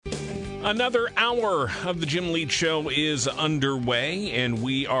Another hour of the Jim Leach Show is underway, and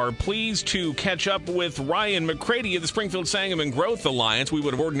we are pleased to catch up with Ryan McCrady of the Springfield Sangamon Growth Alliance. We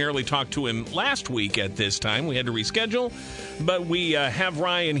would have ordinarily talked to him last week at this time. We had to reschedule, but we have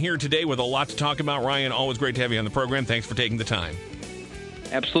Ryan here today with a lot to talk about. Ryan, always great to have you on the program. Thanks for taking the time.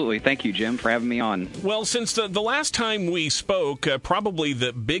 Absolutely. Thank you, Jim, for having me on. Well, since the last time we spoke, probably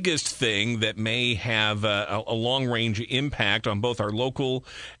the biggest thing that may have a long-range impact on both our local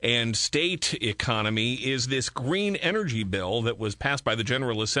and state economy is this green energy bill that was passed by the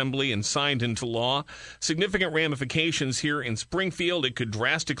General Assembly and signed into law. Significant ramifications here in Springfield. It could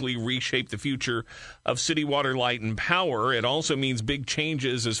drastically reshape the future of city water, light, and power. It also means big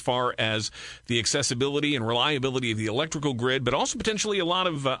changes as far as the accessibility and reliability of the electrical grid, but also potentially a lot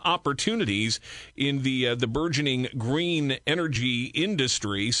of opportunities in the burgeoning green energy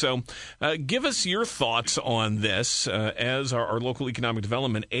industry. So give us your thoughts on this as our local economic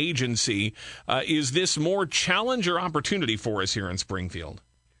development agency. Is this more challenge or opportunity for us here in Springfield?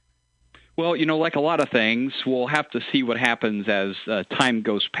 Well, like a lot of things, we'll have to see what happens as time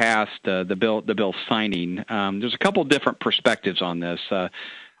goes past the bill signing. There's a couple different perspectives on this.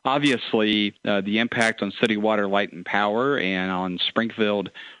 Obviously, the impact on city water, light, and power and on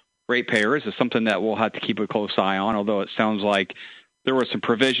Springfield ratepayers is something that we'll have to keep a close eye on, although it sounds like there were some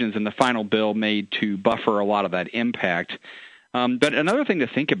provisions in the final bill made to buffer a lot of that impact. But another thing to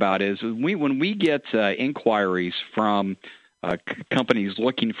think about is when we get inquiries from companies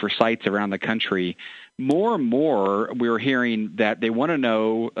looking for sites around the country, more and more we're hearing that they want to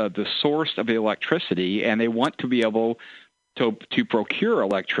know the source of the electricity, and they want to be able to procure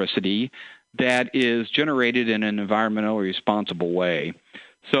electricity that is generated in an environmentally responsible way.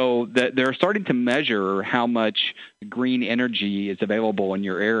 So that they're starting to measure how much green energy is available in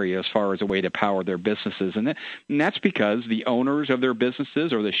your area as far as a way to power their businesses. And that's because the owners of their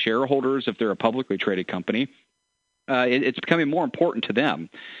businesses or the shareholders, if they're a publicly traded company, it's becoming more important to them.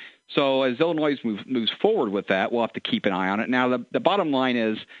 So as Illinois moves forward with that, we'll have to keep an eye on it. Now, the bottom line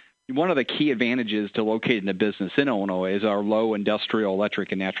is, one of the key advantages to locating a business in Illinois is our low industrial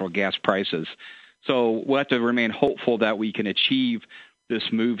electric and natural gas prices. So we'll have to remain hopeful that we can achieve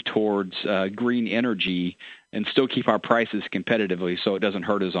this move towards green energy and still keep our prices competitively so it doesn't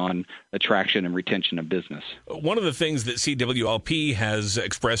hurt us on attraction and retention of business. One of the things that CWLP has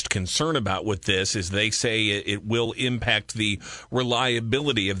expressed concern about with this is they say it will impact the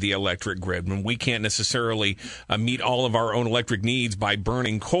reliability of the electric grid. When we can't necessarily meet all of our own electric needs by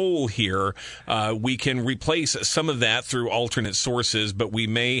burning coal here, we can replace some of that through alternate sources, but we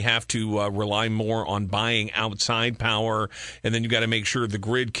may have to rely more on buying outside power, and then you've got to make sure the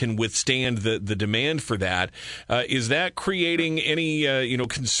grid can withstand the demand for that. Is that creating any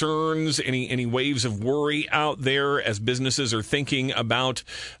concerns, any waves of worry out there as businesses are thinking about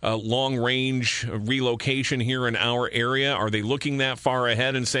long-range relocation here in our area? Are they looking that far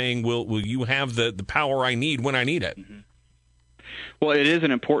ahead and saying, will you have the power I need when I need it? Mm-hmm. Well, it is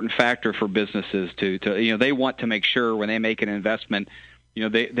an important factor for businesses to they want to make sure when they make an investment,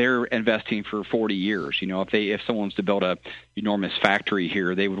 they're investing for 40 years. If someone's to build a enormous factory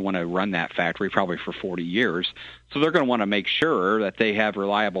here, they would want to run that factory probably for 40 years. So they're going to want to make sure that they have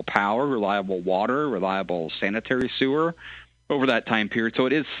reliable power, reliable water, reliable sanitary sewer over that time period. So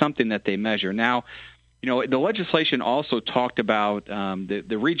it is something that they measure. Now, the legislation also talked about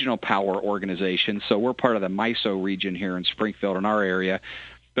the regional power organization. So we're part of the MISO region here in Springfield in our area.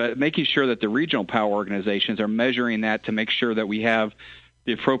 But making sure that the regional power organizations are measuring that to make sure that we have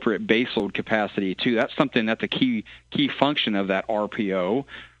the appropriate baseload capacity too. That's something that's a key function of that RPO.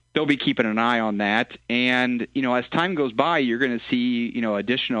 They'll be keeping an eye on that. And, as time goes by, you're going to see,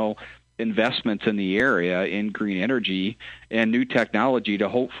 additional investments in the area in green energy and new technology to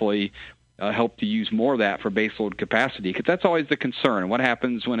hopefully help to use more of that for baseload capacity, because that's always the concern. What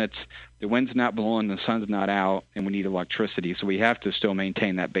happens when the wind's not blowing, the sun's not out, and we need electricity? So we have to still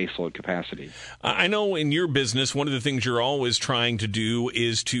maintain that baseload capacity. I know in your business, one of the things you're always trying to do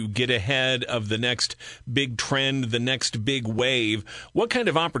is to get ahead of the next big trend, the next big wave. What kind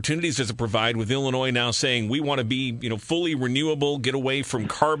of opportunities does it provide with Illinois now saying we want to be, fully renewable, get away from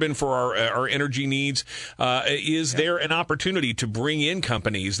carbon for our energy needs? Is there an opportunity to bring in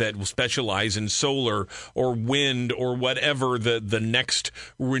companies that will specialize in solar or wind or whatever the next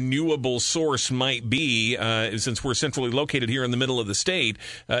renewable source might be, since we're centrally located here in the middle of the state?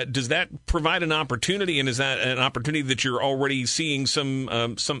 Does that provide an opportunity, and is that an opportunity that you're already seeing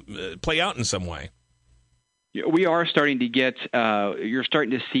some play out in some way? We are starting to get, you're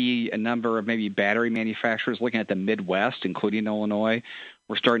starting to see a number of maybe battery manufacturers looking at the Midwest, including Illinois.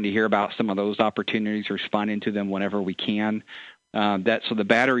 We're starting to hear about some of those opportunities, responding to them whenever we can. So the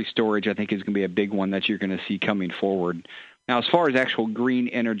battery storage, I think, is going to be a big one that you're going to see coming forward. Now, as far as actual green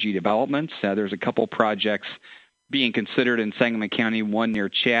energy developments, there's a couple projects being considered in Sangamon County, one near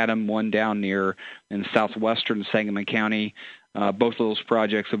Chatham, one down near in southwestern Sangamon County. Both of those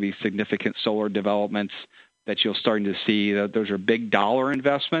projects will be significant solar developments that you're starting to see. Those are big dollar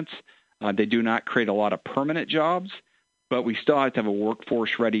investments. They do not create a lot of permanent jobs, but we still have to have a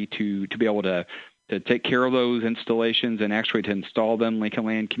workforce ready to be able to take care of those installations and actually to install them. Lincoln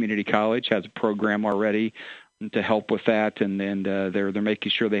Land Community College has a program already to help with that, and they're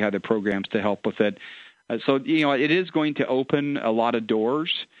making sure they have the programs to help with it. So it is going to open a lot of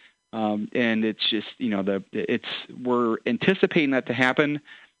doors, and it's just we're anticipating that to happen,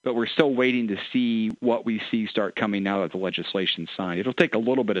 but we're still waiting to see what we see start coming now that the legislation's signed. It'll take a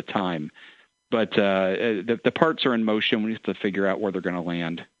little bit of time, but the parts are in motion. We have to figure out where they're going to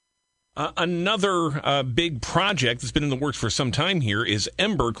land. Another big project that's been in the works for some time here is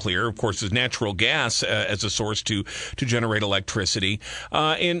Emberclear. Of course, is natural gas as a source to generate electricity.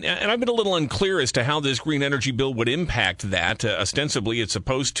 And I've been a little unclear as to how this green energy bill would impact that. Ostensibly, it's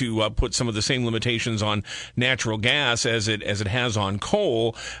supposed to put some of the same limitations on natural gas as it has on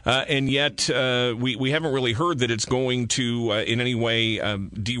coal. And yet, we haven't really heard that it's going to in any way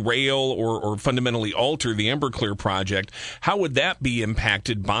derail or fundamentally alter the Emberclear project. How would that be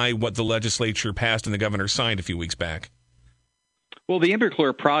impacted by what the legislature passed and the governor signed a few weeks back? Well, the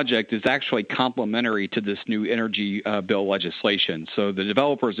Emberclear project is actually complementary to this new energy bill legislation. So the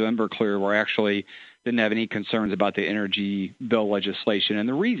developers of Emberclear didn't have any concerns about the energy bill legislation. And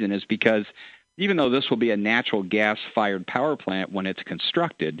the reason is because even though this will be a natural gas-fired power plant when it's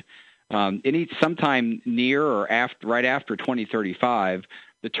constructed, it needs sometime near or right after 2035,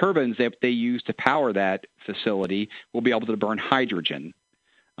 the turbines that they use to power that facility will be able to burn hydrogen.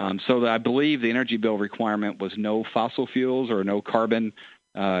 So I believe the energy bill requirement was no fossil fuels or no carbon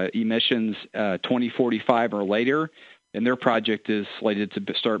emissions 2045 or later, and their project is slated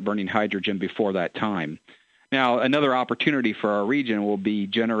to start burning hydrogen before that time. Now, another opportunity for our region will be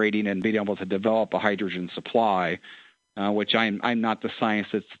generating and being able to develop a hydrogen supply, which I'm not the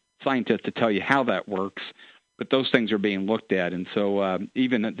scientist to tell you how that works, but those things are being looked at. And so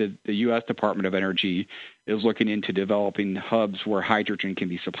even the U.S. Department of Energy is looking into developing hubs where hydrogen can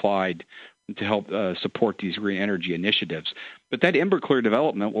be supplied to help support these green energy initiatives. But that Emberclear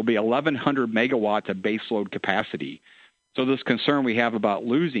development will be 1,100 megawatts of baseload capacity. So this concern we have about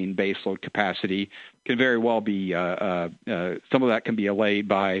losing baseload capacity can very well be some of that can be allayed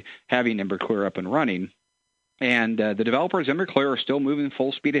by having Emberclear up and running. And the developers of Emberclear are still moving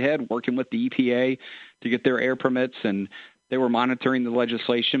full speed ahead, working with the EPA to get their air permits, and they were monitoring the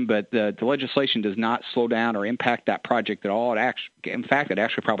legislation, but the legislation does not slow down or impact that project at all. In fact, it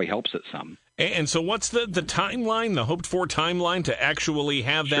actually probably helps it some. And so what's the timeline, the hoped-for timeline to actually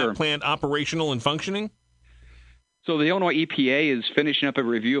have that plant operational and functioning? So the Illinois EPA is finishing up a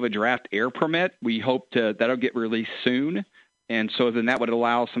review of a draft air permit. We hope that'll get released soon. And so then that would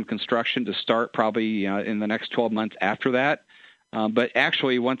allow some construction to start probably in the next 12 months after that. But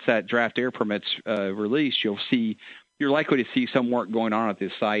actually, once that draft air permit's released, you're likely to see some work going on at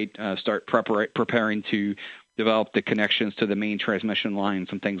this site, start preparing to develop the connections to the main transmission lines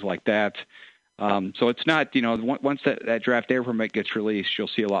and things like that. So it's not, once that draft air permit gets released, you'll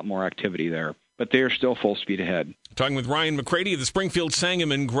see a lot more activity there. But they're still full speed ahead. Talking with Ryan McCrady of the Springfield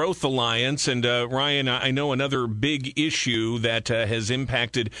Sangamon Growth Alliance. And Ryan, I know another big issue that has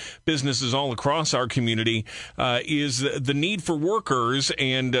impacted businesses all across our community is the need for workers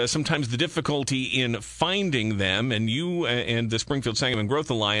and sometimes the difficulty in finding them. And you and the Springfield Sangamon Growth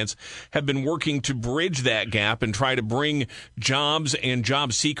Alliance have been working to bridge that gap and try to bring jobs and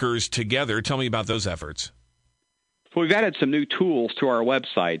job seekers together. Tell me about those efforts. So we've added some new tools to our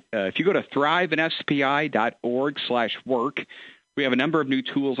website. If you go to thriveandspi.org/work, we have a number of new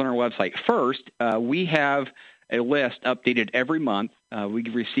tools on our website. First, we have a list updated every month. We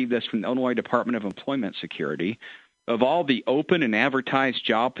received this from the Illinois Department of Employment Security of all the open and advertised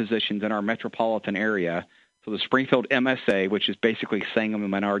job positions in our metropolitan area. So the Springfield MSA, which is basically Sangamon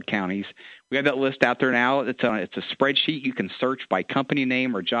and Menard counties. We have that list out there now. It's a spreadsheet. You can search by company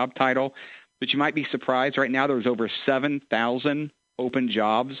name or job title. But you might be surprised. Right now, there's over 7,000 open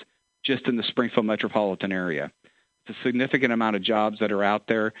jobs just in the Springfield metropolitan area. It's a significant amount of jobs that are out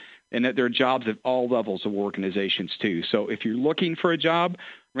there, and that there are jobs at all levels of organizations, too. So if you're looking for a job,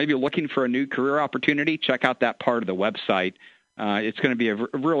 maybe looking for a new career opportunity, check out that part of the website. It's going to be a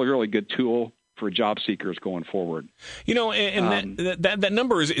really, really good tool job seekers going forward. You know, and that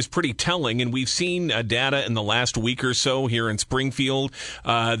number is pretty telling, and we've seen data in the last week or so here in Springfield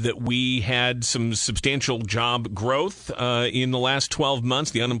that we had some substantial job growth in the last 12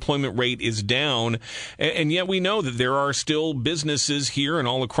 months. The unemployment rate is down, and yet we know that there are still businesses here and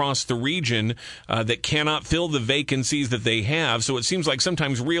all across the region that cannot fill the vacancies that they have. So it seems like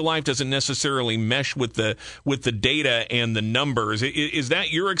sometimes real life doesn't necessarily mesh with the data and the numbers. Is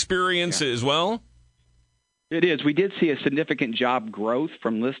that your experience as well? It is. We did see a significant job growth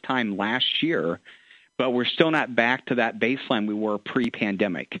from this time last year, but we're still not back to that baseline we were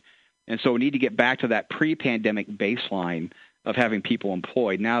pre-pandemic. And so we need to get back to that pre-pandemic baseline of having people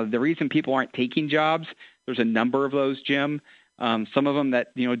employed. Now, the reason people aren't taking jobs, there's a number of those, Jim. Some of them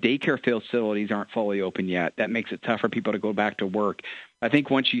that, daycare facilities aren't fully open yet. That makes it tough for people to go back to work. I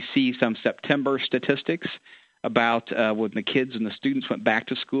think once you see some September statistics about when the kids and the students went back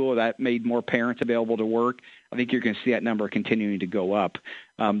to school, that made more parents available to work. I think you're going to see that number continuing to go up.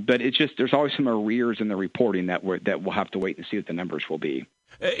 But it's just there's always some arrears in the reporting that we'll have to wait and see what the numbers will be.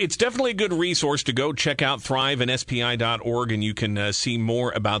 It's definitely a good resource to go check out thriveandspi.org, and you can see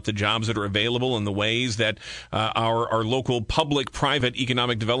more about the jobs that are available and the ways that our local public-private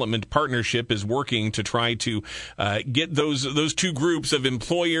economic development partnership is working to try to get those two groups of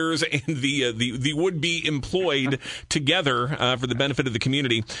employers and the would-be employed together for the benefit of the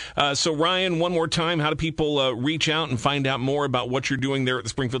community. So, Ryan, one more time, how do people reach out and find out more about what you're doing there at the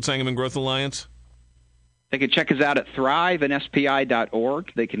Springfield Sangamon Growth Alliance? They can check us out at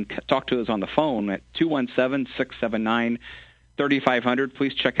thriveandspi.org. They can talk to us on the phone at 217-679-3500.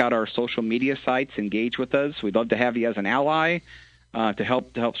 Please check out our social media sites. Engage with us. We'd love to have you as an ally to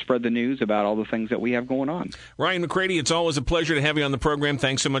help spread the news about all the things that we have going on. Ryan McCrady, it's always a pleasure to have you on the program.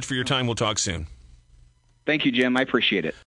 Thanks so much for your time. We'll talk soon. Thank you, Jim. I appreciate it.